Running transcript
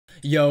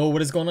Yo,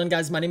 what is going on,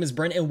 guys? My name is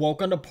Brent and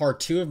welcome to part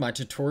 2 of my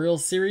tutorial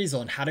series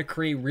on how to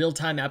create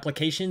real-time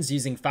applications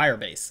using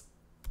Firebase.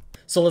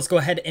 So let's go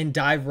ahead and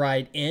dive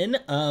right in.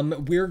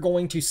 We're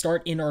going to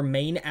start in our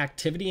main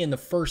activity, and the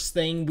first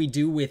thing we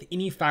do with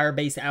any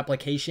Firebase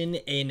application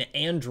in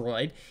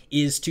Android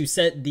is to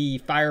set the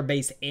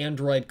Firebase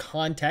Android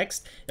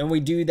context, and we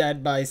do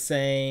that by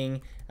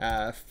saying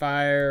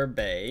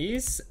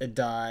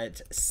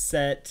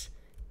firebase.set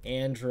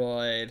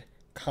Android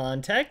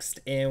context,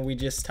 and we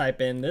just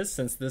type in this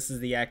since this is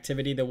the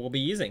activity that we'll be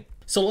using.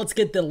 So let's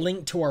get the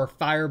link to our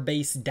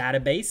Firebase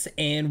database,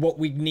 and what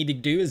we need to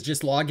do is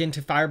just log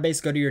into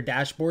Firebase, go to your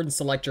dashboard and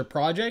select your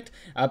project.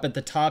 Up at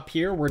the top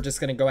here, we're just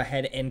going to go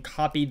ahead and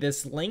copy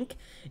this link,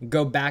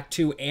 go back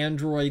to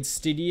Android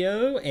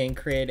Studio and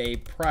create a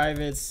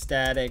private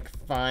static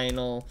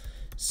final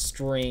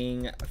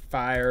string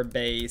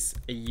Firebase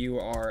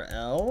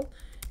URL.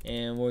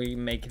 And we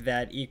make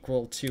that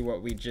equal to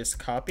what we just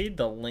copied,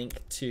 the link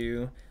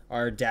to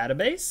our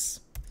database.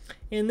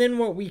 And then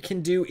what we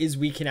can do is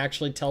we can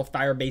actually tell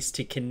Firebase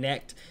to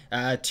connect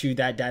to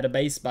that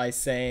database by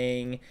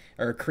saying,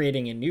 or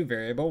creating a new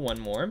variable, one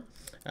more,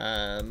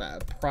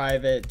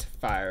 private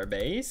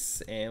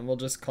Firebase, and we'll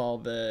just call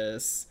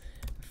this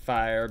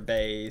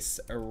Firebase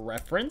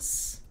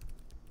reference.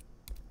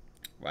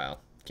 Wow,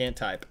 can't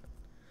type.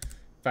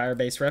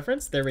 Firebase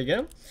reference, there we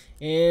go.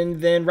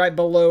 And then right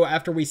below,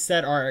 after we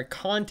set our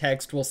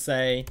context, we'll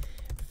say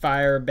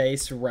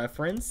Firebase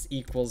reference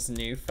equals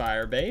new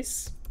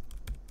Firebase.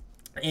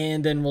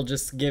 And then we'll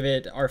just give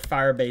it our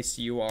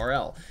Firebase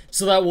URL.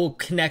 So that will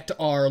connect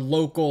our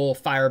local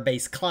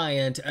Firebase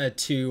client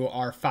to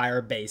our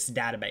Firebase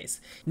database.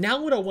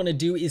 Now what I want to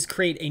do is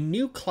create a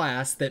new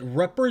class that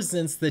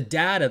represents the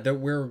data that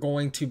we're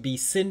going to be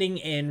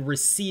sending and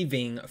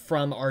receiving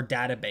from our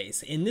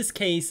database. In this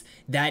case,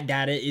 that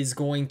data is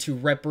going to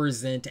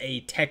represent a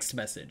text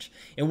message.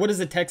 And what does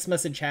a text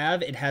message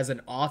have? It has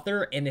an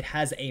author and it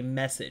has a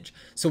message.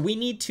 So we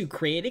need to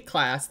create a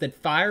class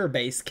that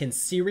Firebase can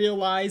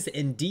serialize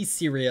and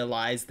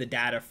deserialize the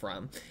data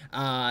from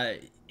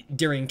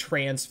during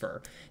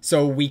transfer.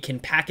 So we can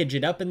package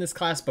it up in this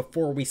class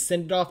before we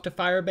send it off to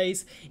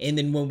Firebase, and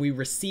then when we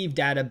receive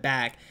data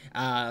back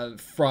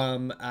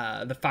from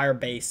the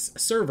Firebase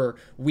server,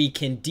 we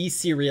can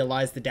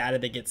deserialize the data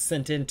that gets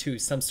sent into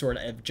some sort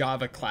of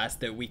Java class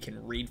that we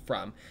can read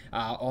from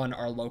on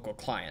our local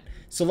client.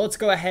 So let's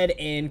go ahead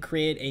and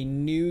create a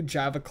new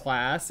Java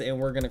class, and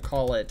we're going to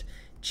call it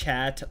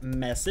chat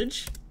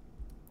message.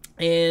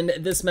 And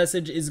this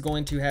message is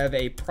going to have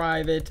a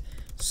private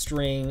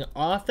string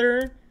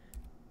author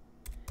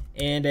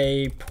and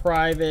a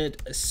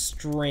private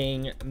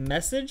string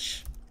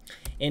message.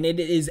 And it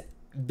is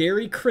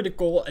very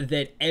critical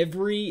that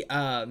every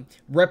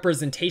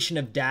representation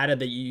of data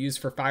that you use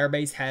for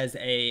Firebase has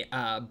a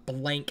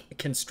blank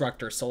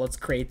constructor. So let's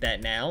create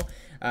that now.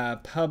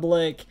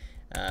 Public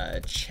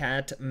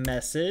chat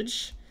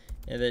message.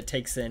 That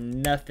takes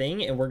in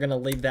nothing, and we're going to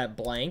leave that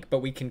blank, but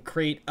we can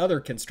create other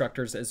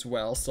constructors as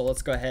well. So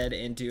let's go ahead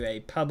and do a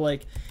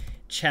public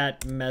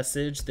chat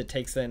message that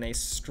takes in a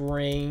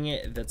string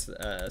that's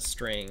a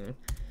string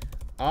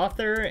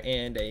author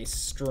and a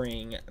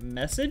string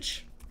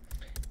message.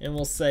 And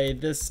we'll say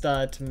this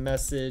dot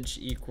message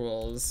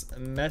equals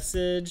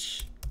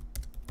message,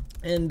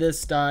 and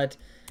this dot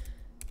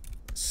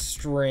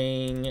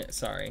string,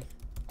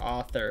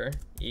 author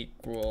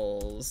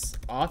equals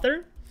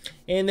author.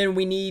 And then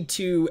we need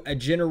to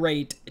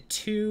generate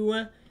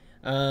two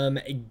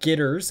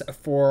getters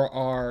for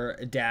our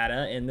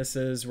data, and this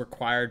is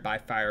required by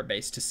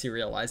Firebase to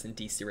serialize and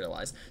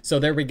deserialize. So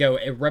there we go,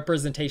 a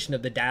representation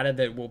of the data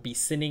that we'll be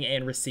sending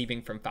and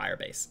receiving from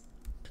Firebase.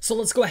 So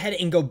let's go ahead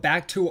and go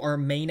back to our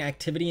main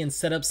activity and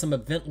set up some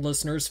event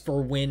listeners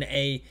for when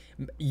a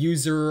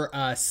user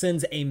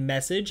sends a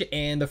message.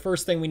 And the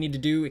first thing we need to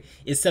do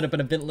is set up an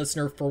event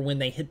listener for when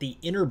they hit the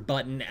enter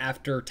button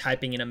after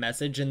typing in a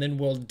message, and then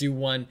we'll do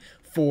one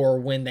for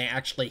when they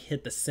actually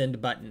hit the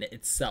send button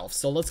itself.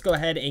 So let's go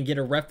ahead and get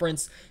a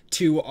reference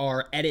to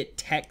our edit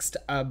text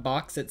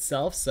box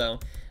itself.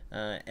 So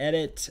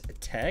edit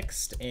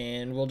text,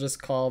 and we'll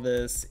just call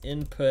this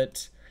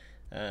input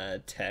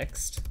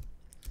text.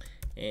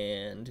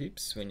 And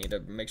oops, we need to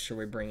make sure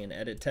we bring in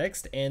edit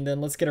text, and then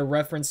let's get a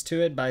reference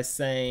to it by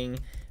saying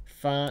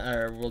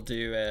we'll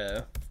do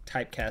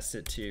typecast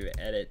it to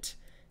edit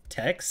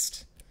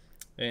text,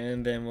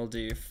 and then we'll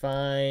do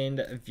find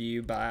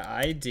view by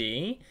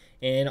ID.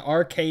 In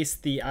our case,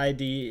 the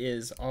ID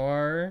is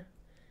r.id.message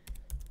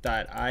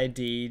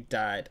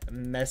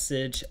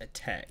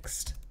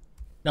text.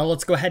 Now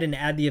let's go ahead and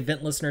add the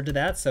event listener to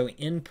that. So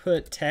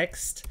input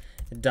text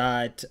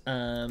dot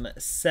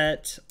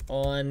set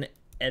on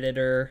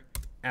editor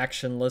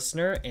action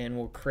listener, and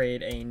we'll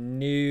create a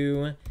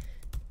new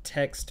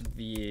text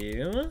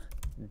view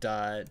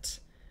dot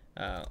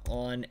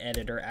on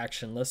editor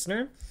action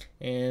listener,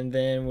 and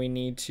then we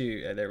need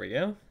to there we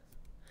go,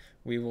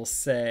 we will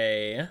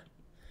say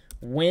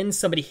when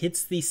somebody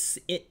hits the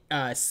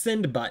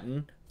send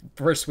button,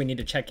 first we need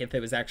to check if it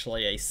was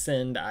actually a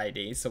send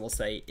ID. So we'll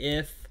say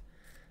if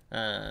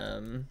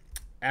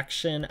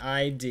action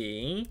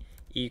ID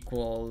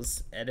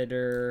equals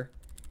editor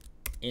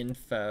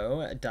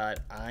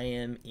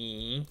info.ime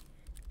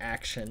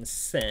action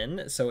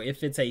send. So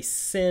if it's a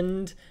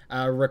send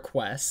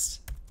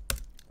request,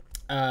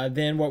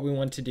 then what we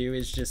want to do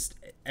is just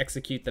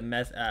execute the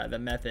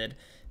method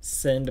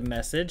send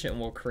message, and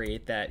we'll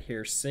create that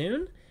here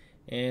soon.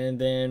 And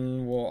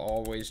then we'll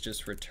always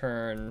just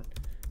return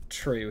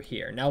true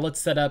here. Now let's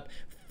set up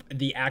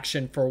the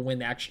action for when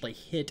they actually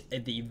hit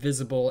the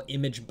visible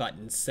image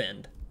button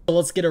send. So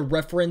let's get a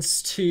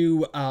reference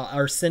to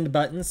our send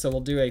button. So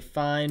we'll do a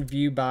find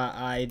view by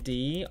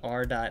ID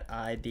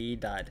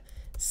r.id.send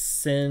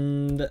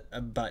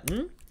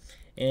button,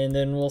 and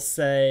then we'll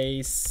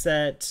say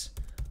set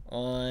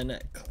on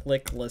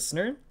click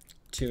listener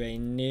to a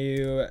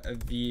new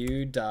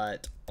view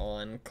dot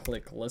on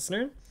click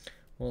listener.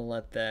 We'll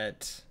let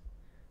that,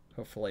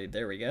 hopefully,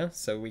 there we go.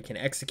 So we can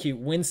execute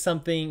when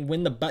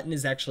the button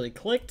is actually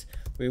clicked,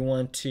 we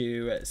want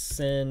to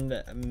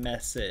send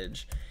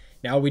message.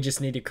 Now we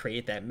just need to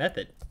create that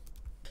method.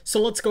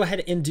 So let's go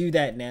ahead and do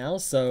that now.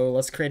 So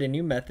let's create a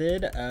new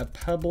method,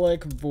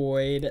 public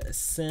void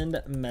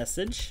send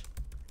message.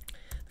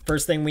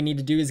 First thing we need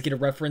to do is get a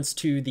reference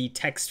to the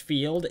text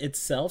field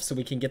itself so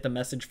we can get the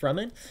message from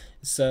it.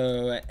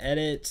 So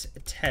edit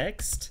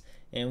text,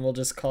 and we'll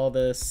just call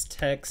this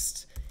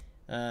text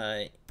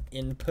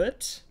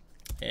input,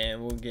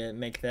 and we'll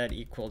make that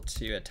equal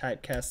to a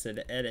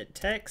typecasted edit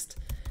text,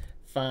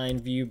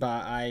 find view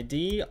by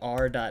ID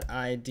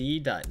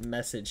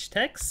r.id.message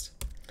text.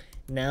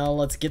 Now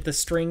let's get the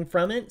string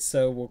from it.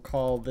 So we'll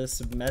call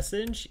this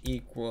message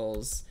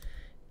equals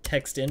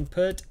text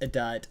input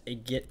dot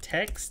get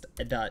text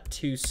dot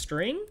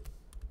toString.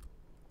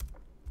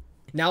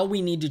 Now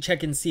we need to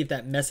check and see if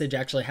that message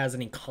actually has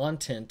any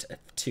content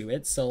to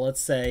it. So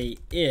let's say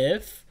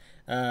if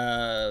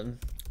the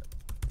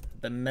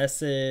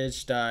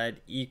message dot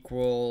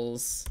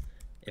equals,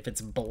 if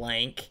it's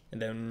blank,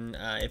 and then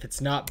if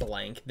it's not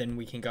blank, then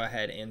we can go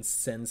ahead and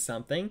send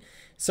something.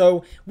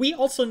 So we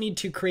also need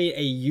to create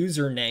a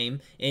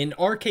username. In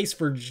our case,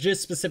 for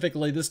just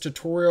specifically this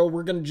tutorial,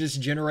 we're going to just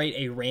generate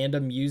a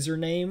random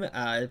username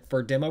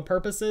for demo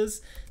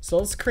purposes. So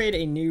let's create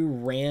a new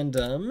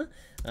random,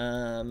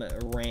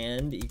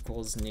 rand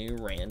equals new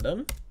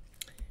random.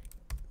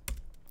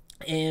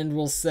 And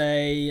we'll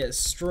say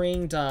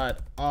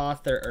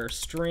string.author or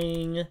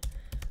string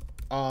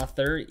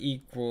author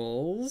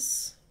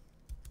equals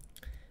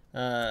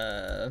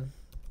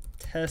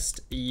test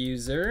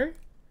user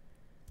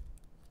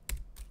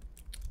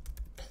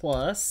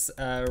plus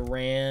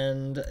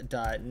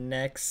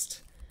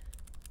rand.next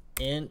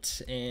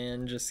int,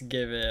 and just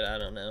give it, I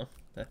don't know,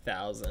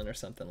 1,000 or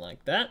something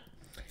like that.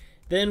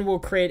 Then we'll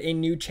create a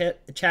new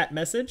chat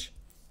message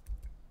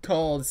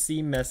called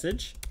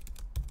cMessage.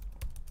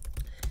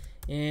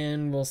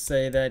 And we'll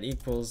say that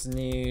equals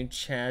new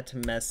chat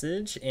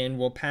message, and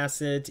we'll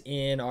pass it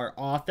in our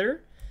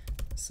author.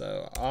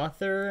 So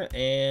author,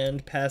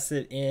 and pass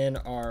it in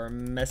our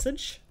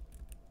message.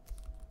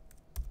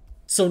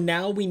 So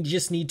now we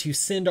just need to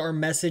send our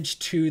message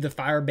to the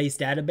Firebase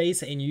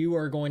database, and you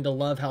are going to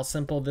love how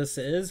simple this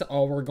is.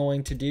 All we're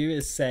going to do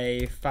is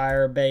say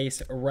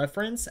Firebase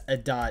reference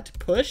dot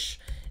push.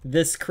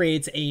 This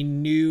creates a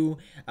new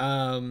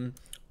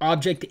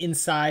object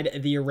inside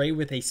the array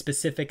with a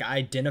specific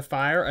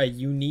identifier, a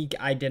unique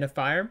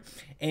identifier.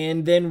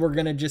 And then we're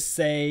going to just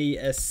say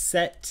a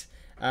set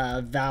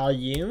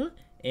value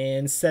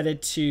and set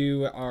it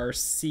to our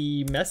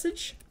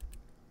cMessage.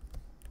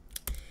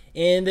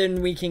 And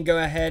then we can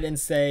go ahead and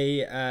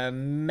say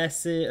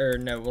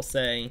we'll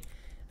say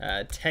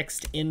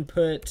text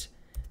input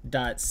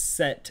dot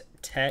set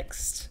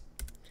text,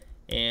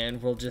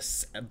 and we'll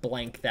just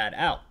blank that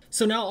out.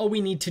 So now all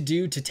we need to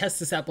do to test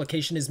this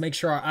application is make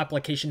sure our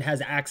application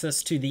has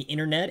access to the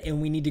internet,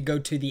 and we need to go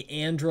to the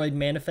Android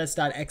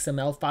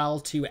manifest.xml file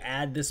to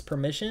add this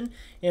permission.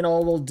 And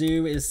all we'll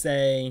do is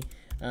say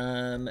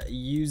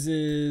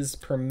uses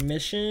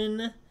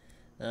permission.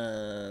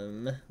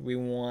 We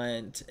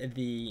want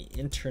the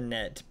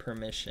internet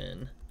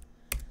permission.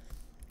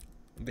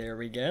 There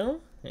we go.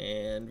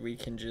 And we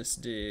can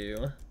just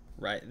do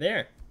right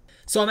there.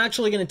 So I'm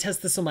actually going to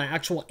test this on my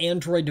actual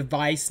Android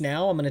device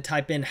now. I'm going to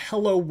type in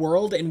hello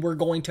world, and we're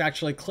going to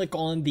actually click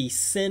on the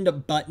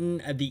send button,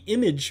 the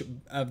image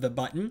of the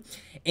button,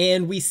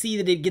 and we see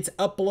that it gets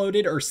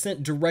uploaded or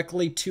sent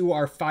directly to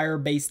our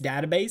Firebase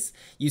database.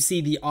 You see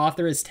the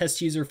author is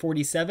test user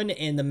 47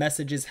 and the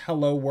message is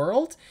hello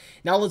world.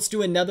 Now let's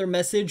do another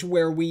message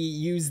where we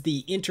use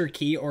the enter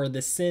key or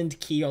the send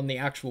key on the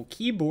actual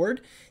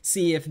keyboard.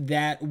 See if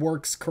that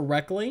works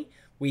correctly.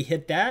 We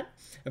hit that.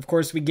 Of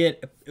course,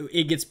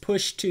 it gets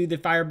pushed to the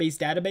Firebase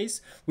database.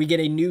 We get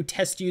a new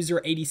test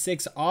user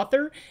 86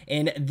 author,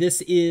 and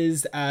this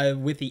is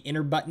with the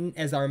enter button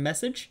as our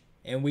message,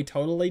 and we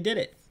totally did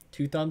it.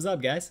 2 thumbs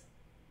up, guys.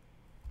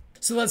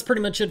 So that's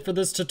pretty much it for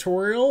this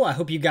tutorial. I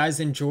hope you guys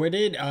enjoyed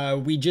it.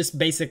 We just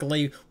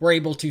basically were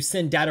able to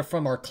send data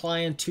from our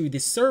client to the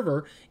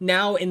server.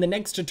 Now in the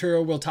next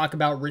tutorial, we'll talk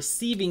about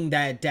receiving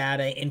that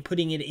data and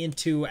putting it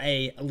into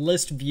a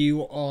list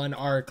view on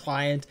our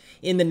client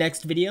in the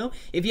next video.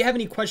 If you have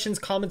any questions,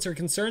 comments, or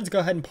concerns, go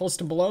ahead and post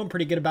them below. I'm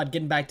pretty good about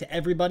getting back to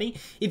everybody.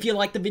 If you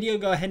like the video,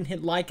 go ahead and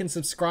hit like and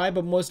subscribe,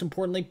 but most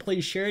importantly,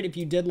 please share it if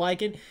you did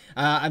like it.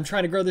 I'm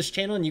trying to grow this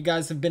channel and you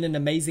guys have been an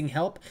amazing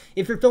help.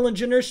 If you're feeling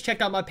generous,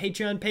 check out my Patreon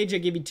page. I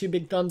give you 2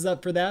 big thumbs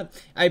up for that.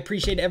 I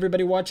appreciate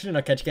everybody watching, and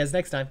I'll catch you guys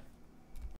next time.